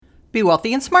Be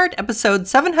Wealthy and Smart, episode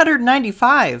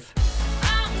 795.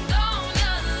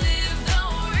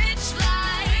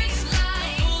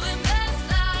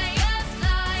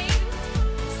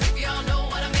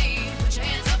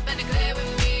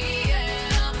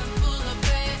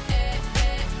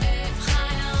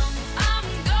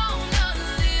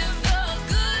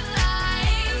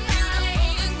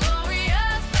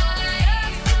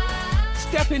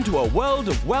 Step into a world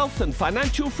of wealth and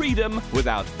financial freedom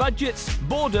without budgets,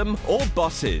 boredom, or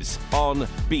bosses on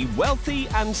Be Wealthy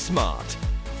and Smart.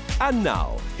 And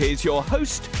now, here's your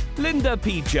host, Linda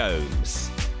P.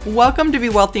 Jones. Welcome to Be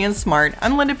Wealthy and Smart.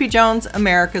 I'm Linda P. Jones,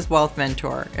 America's Wealth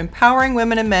Mentor, empowering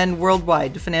women and men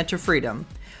worldwide to financial freedom.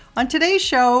 On today's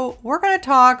show, we're going to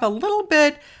talk a little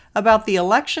bit about the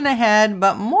election ahead,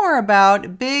 but more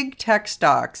about big tech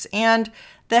stocks and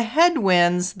the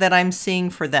headwinds that I'm seeing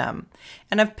for them.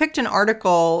 And I've picked an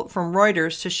article from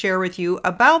Reuters to share with you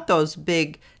about those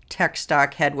big tech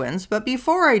stock headwinds. But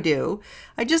before I do,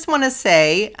 I just want to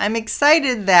say I'm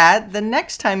excited that the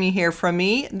next time you hear from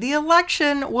me, the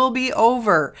election will be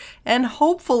over and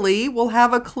hopefully we'll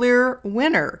have a clear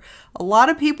winner. A lot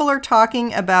of people are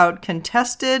talking about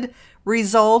contested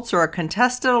results or a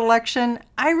contested election.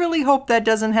 I really hope that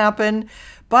doesn't happen.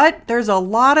 But there's a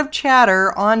lot of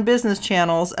chatter on business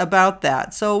channels about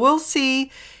that. So we'll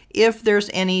see if there's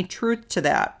any truth to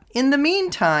that. In the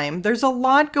meantime, there's a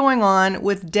lot going on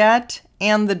with debt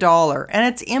and the dollar, and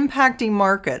it's impacting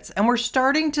markets. And we're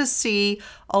starting to see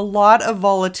a lot of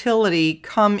volatility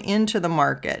come into the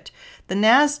market. The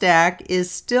NASDAQ is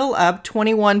still up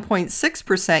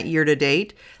 21.6% year to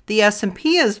date. The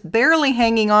S&P is barely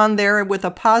hanging on there with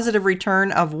a positive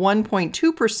return of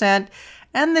 1.2%.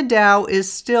 And the Dow is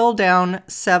still down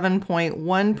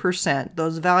 7.1%.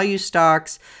 Those value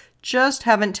stocks just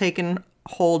haven't taken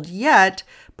hold yet,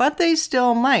 but they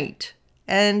still might.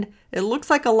 And it looks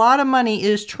like a lot of money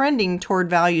is trending toward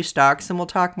value stocks, and we'll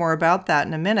talk more about that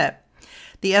in a minute.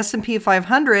 The S&P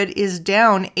 500 is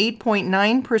down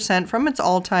 8.9% from its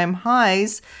all-time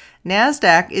highs.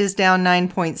 NASDAQ is down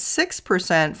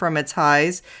 9.6% from its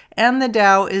highs, and the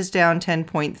Dow is down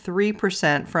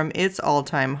 10.3% from its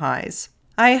all-time highs.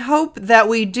 I hope that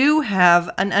we do have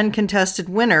an uncontested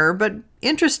winner, but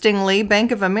interestingly, Bank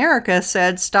of America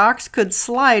said stocks could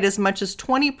slide as much as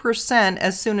 20%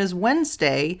 as soon as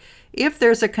Wednesday if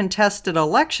there's a contested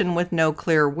election with no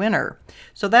clear winner.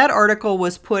 So that article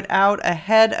was put out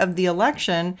ahead of the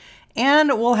election, and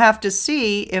we'll have to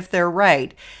see if they're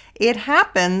right. It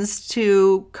happens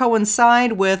to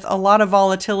coincide with a lot of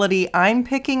volatility I'm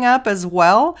picking up as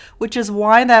well, which is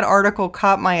why that article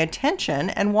caught my attention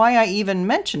and why I even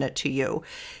mention it to you.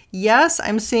 Yes,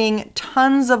 I'm seeing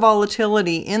tons of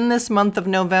volatility in this month of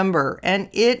November, and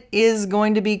it is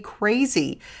going to be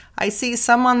crazy. I see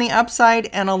some on the upside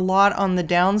and a lot on the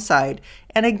downside.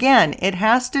 And again, it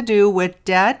has to do with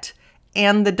debt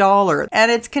and the dollar,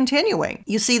 and it's continuing.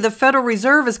 You see, the Federal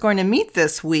Reserve is going to meet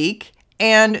this week.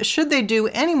 And should they do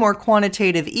any more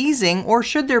quantitative easing, or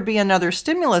should there be another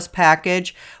stimulus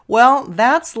package? Well,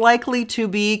 that's likely to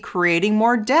be creating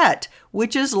more debt,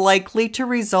 which is likely to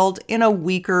result in a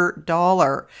weaker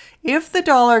dollar. If the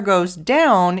dollar goes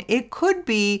down, it could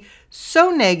be so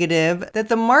negative that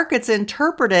the markets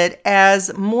interpret it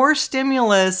as more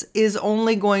stimulus is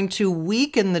only going to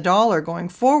weaken the dollar going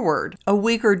forward. A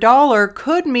weaker dollar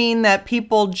could mean that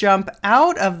people jump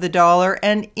out of the dollar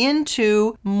and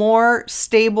into more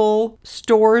stable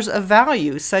stores of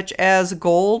value, such as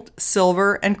gold,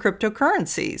 silver, and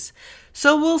cryptocurrencies.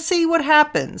 So we'll see what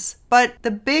happens. But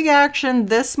the big action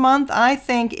this month, I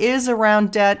think, is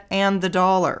around debt and the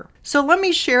dollar. So let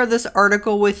me share this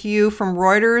article with you from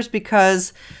Reuters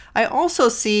because I also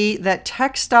see that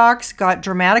tech stocks got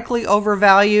dramatically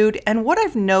overvalued. And what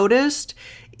I've noticed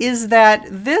is that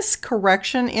this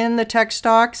correction in the tech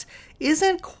stocks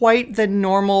isn't quite the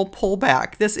normal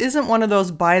pullback. This isn't one of those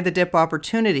buy the dip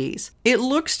opportunities. It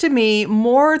looks to me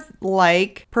more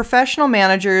like professional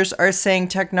managers are saying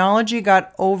technology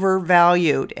got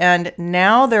overvalued and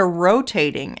now they're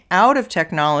rotating out of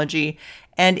technology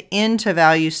and into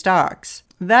value stocks.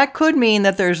 That could mean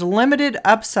that there's limited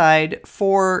upside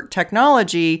for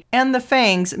technology and the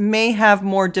FANGs may have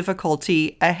more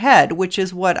difficulty ahead, which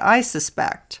is what I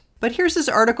suspect. But here's this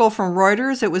article from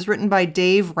Reuters. It was written by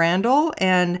Dave Randall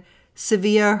and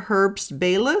Sylvia Herbst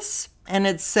Bayliss, and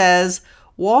it says,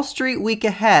 Wall Street week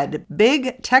ahead.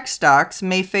 Big tech stocks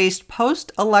may face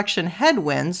post-election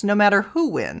headwinds no matter who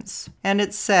wins. And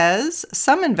it says,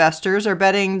 some investors are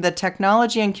betting the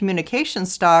technology and communication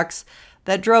stocks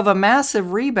that drove a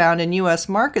massive rebound in U.S.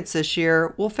 markets this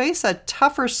year will face a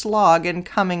tougher slog in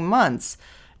coming months,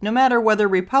 no matter whether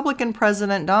Republican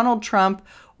President Donald Trump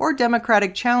or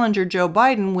Democratic challenger Joe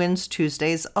Biden wins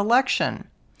Tuesday's election.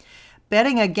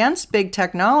 Betting against big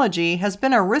technology has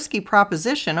been a risky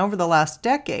proposition over the last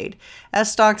decade,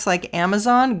 as stocks like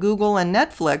Amazon, Google, and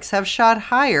Netflix have shot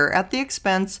higher at the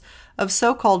expense of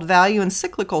so-called value and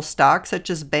cyclical stocks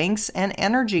such as banks and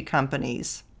energy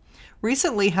companies.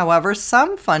 Recently, however,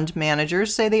 some fund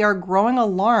managers say they are growing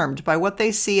alarmed by what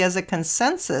they see as a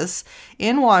consensus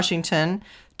in Washington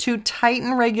to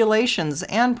tighten regulations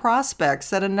and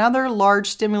prospects that another large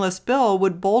stimulus bill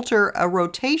would bolster a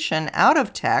rotation out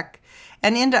of tech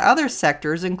and into other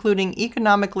sectors, including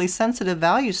economically sensitive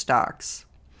value stocks.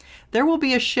 There will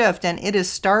be a shift, and it is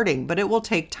starting, but it will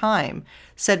take time,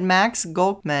 said Max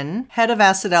Golkman, head of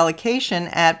asset allocation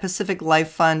at Pacific Life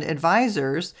Fund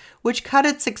Advisors, which cut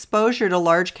its exposure to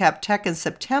large-cap tech in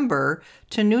September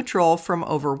to neutral from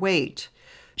overweight.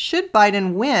 Should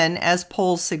Biden win, as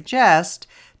polls suggest,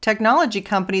 technology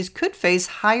companies could face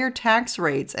higher tax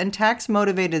rates and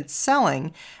tax-motivated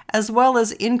selling, as well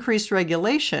as increased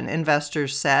regulation,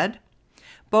 investors said.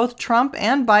 Both Trump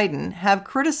and Biden have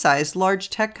criticized large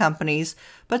tech companies,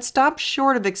 but stopped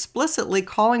short of explicitly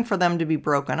calling for them to be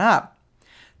broken up.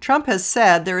 Trump has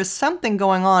said there is something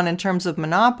going on in terms of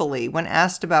monopoly when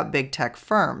asked about big tech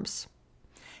firms.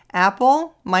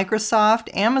 Apple,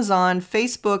 Microsoft, Amazon,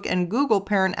 Facebook, and Google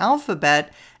parent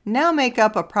Alphabet now make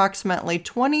up approximately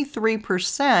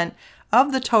 23%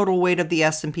 of the total weight of the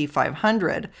S&P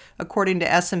 500, according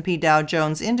to S&P Dow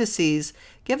Jones indices,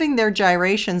 giving their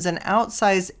gyrations an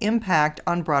outsized impact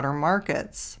on broader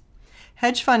markets.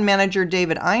 Hedge fund manager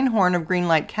David Einhorn of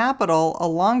Greenlight Capital, a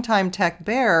longtime tech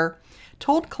bear,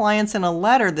 told clients in a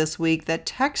letter this week that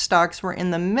tech stocks were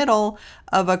in the middle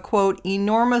of a, quote,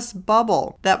 enormous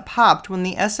bubble that popped when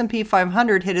the S&P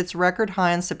 500 hit its record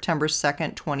high on September 2,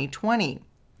 2020.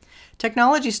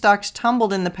 Technology stocks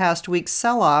tumbled in the past week's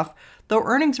sell-off, though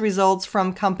earnings results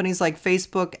from companies like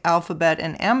Facebook, Alphabet,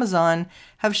 and Amazon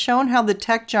have shown how the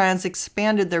tech giants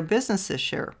expanded their business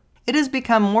this year. It has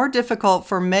become more difficult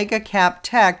for mega-cap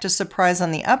tech to surprise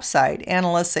on the upside,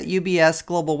 analysts at UBS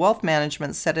Global Wealth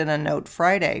Management said in a note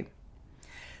Friday.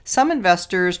 Some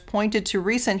investors pointed to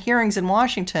recent hearings in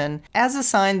Washington as a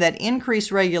sign that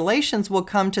increased regulations will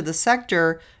come to the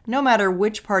sector no matter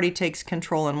which party takes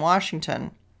control in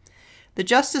Washington. The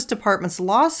Justice Department's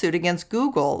lawsuit against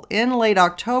Google in late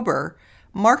October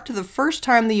marked the first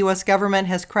time the U.S. government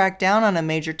has cracked down on a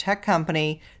major tech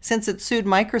company since it sued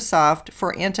Microsoft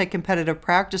for anti-competitive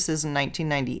practices in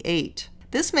 1998.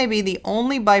 This may be the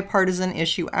only bipartisan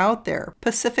issue out there,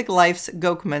 Pacific Life's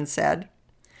Golkman said.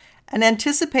 An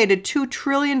anticipated $2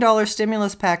 trillion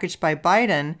stimulus package by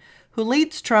Biden, who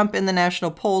leads Trump in the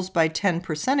national polls by 10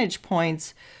 percentage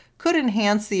points, could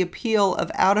enhance the appeal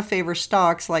of out-of-favor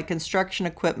stocks like construction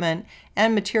equipment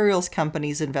and materials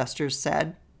companies, investors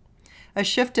said. A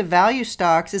shift to value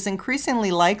stocks is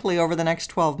increasingly likely over the next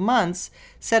 12 months,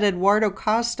 said Eduardo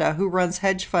Costa, who runs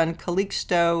hedge fund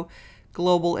Calixto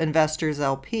Global Investors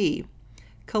LP.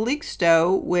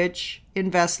 Calixto, which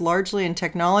invests largely in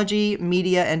technology,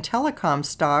 media, and telecom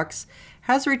stocks,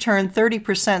 has returned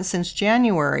 30% since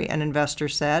January, an investor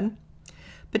said.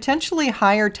 Potentially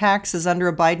higher taxes under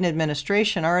a Biden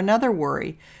administration are another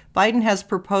worry. Biden has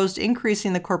proposed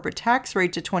increasing the corporate tax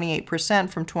rate to 28%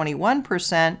 from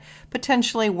 21%,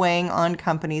 potentially weighing on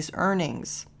companies'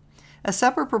 earnings. A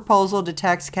separate proposal to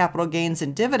tax capital gains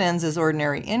and dividends as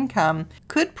ordinary income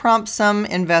could prompt some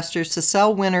investors to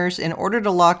sell winners in order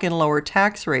to lock in lower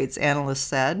tax rates, analysts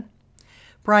said.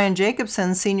 Brian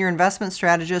Jacobson, senior investment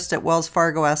strategist at Wells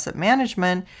Fargo Asset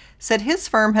Management, said his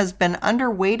firm has been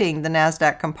underweighting the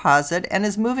NASDAQ composite and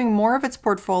is moving more of its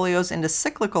portfolios into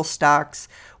cyclical stocks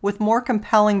with more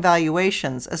compelling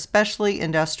valuations, especially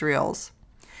industrials.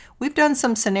 We've done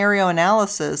some scenario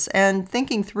analysis and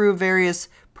thinking through various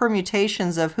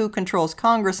permutations of who controls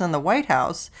Congress and the White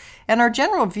House, and our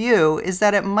general view is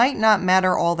that it might not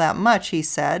matter all that much, he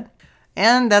said.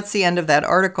 And that's the end of that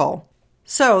article.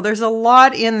 So there's a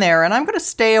lot in there, and I'm going to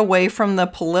stay away from the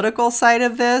political side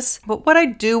of this. But what I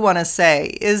do want to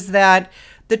say is that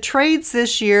the trades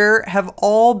this year have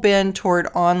all been toward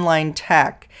online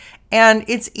tech. And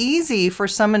it's easy for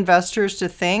some investors to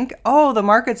think, oh, the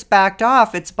market's backed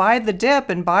off. It's buy the dip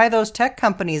and buy those tech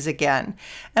companies again.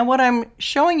 And what I'm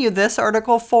showing you this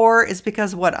article for is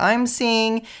because what I'm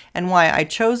seeing, and why I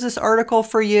chose this article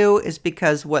for you is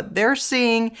because what they're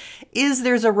seeing is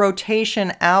there's a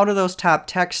rotation out of those top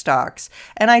tech stocks.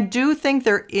 And I do think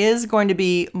there is going to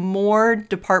be more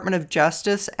Department of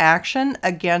Justice action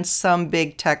against some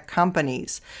big tech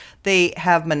companies. They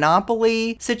have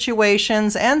monopoly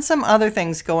situations and some other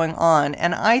things going on.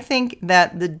 And I think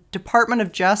that the Department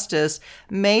of Justice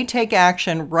may take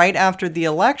action right after the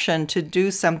election to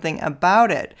do something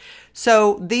about it.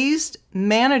 So these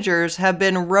managers have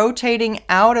been rotating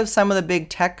out of some of the big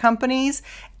tech companies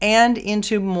and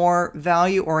into more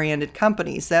value-oriented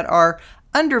companies that are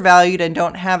undervalued and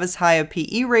don't have as high of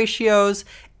PE ratios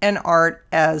and aren't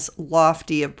as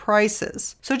lofty of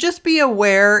prices. So just be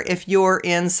aware if you're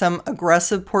in some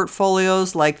aggressive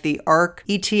portfolios like the ARK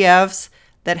ETFs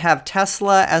that have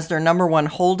Tesla as their number one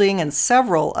holding in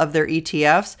several of their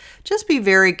ETFs, just be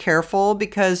very careful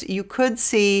because you could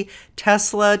see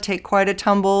Tesla take quite a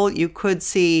tumble. You could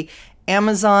see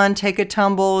Amazon take a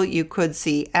tumble. You could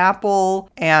see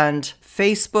Apple and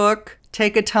Facebook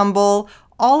take a tumble.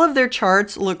 All of their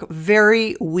charts look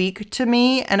very weak to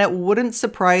me, and it wouldn't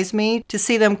surprise me to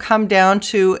see them come down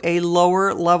to a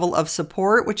lower level of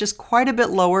support, which is quite a bit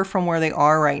lower from where they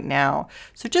are right now.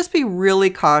 So just be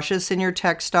really cautious in your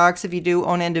tech stocks if you do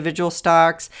own individual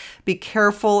stocks. Be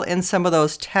careful in some of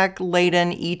those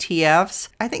tech-laden ETFs.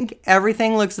 I think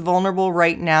everything looks vulnerable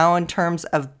right now in terms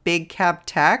of big cap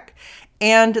tech.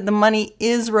 And the money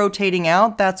is rotating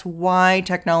out. That's why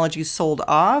technology sold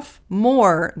off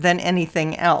more than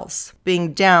anything else,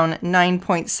 being down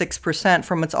 9.6%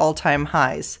 from its all-time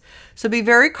highs. So be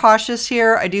very cautious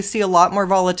here. I do see a lot more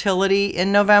volatility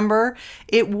in November.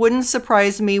 It wouldn't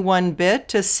surprise me one bit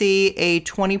to see a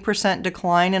 20%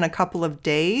 decline in a couple of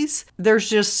days.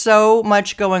 There's just so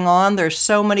much going on. There's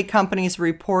so many companies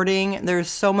reporting. There's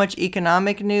so much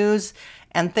economic news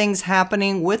and things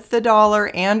happening with the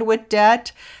dollar and with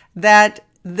debt that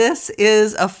this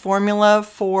is a formula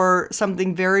for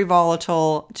something very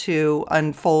volatile to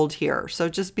unfold here. So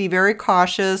just be very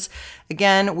cautious.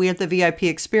 Again, we at the VIP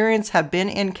Experience have been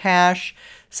in cash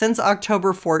since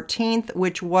October 14th,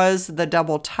 which was the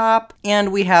double top,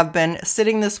 and we have been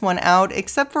sitting this one out,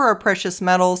 except for our precious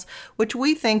metals, which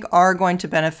we think are going to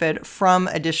benefit from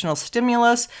additional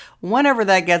stimulus whenever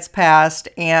that gets passed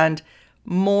and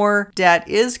more debt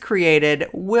is created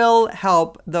will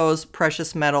help those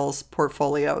precious metals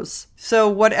portfolios. So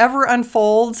whatever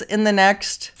unfolds in the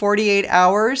next 48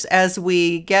 hours as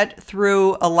we get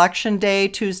through Election Day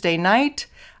Tuesday night,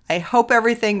 I hope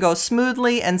everything goes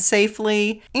smoothly and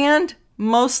safely, and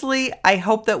mostly I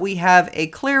hope that we have a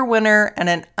clear winner and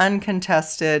an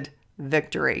uncontested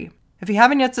victory. If you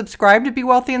haven't yet subscribed to Be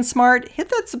Wealthy and Smart, hit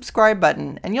that subscribe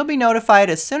button and you'll be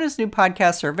notified as soon as new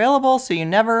podcasts are available so you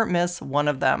never miss one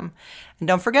of them. And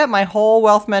don't forget, my whole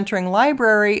wealth mentoring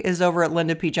library is over at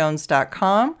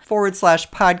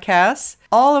lindapjones.com/podcasts.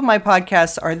 All of my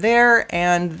podcasts are there,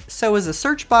 and so is a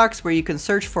search box where you can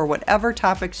search for whatever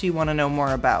topics you want to know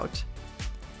more about.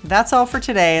 That's all for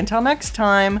today. Until next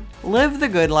time, live the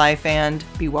good life and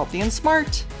be wealthy and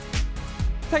smart.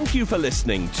 Thank you for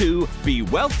listening to Be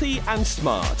Wealthy and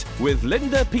Smart with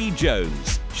Linda P.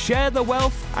 Jones. Share the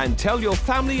wealth and tell your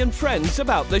family and friends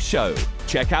about the show.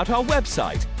 Check out our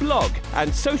website, blog,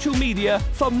 and social media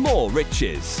for more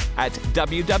riches at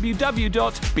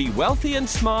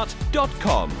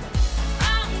www.bewealthyandsmart.com.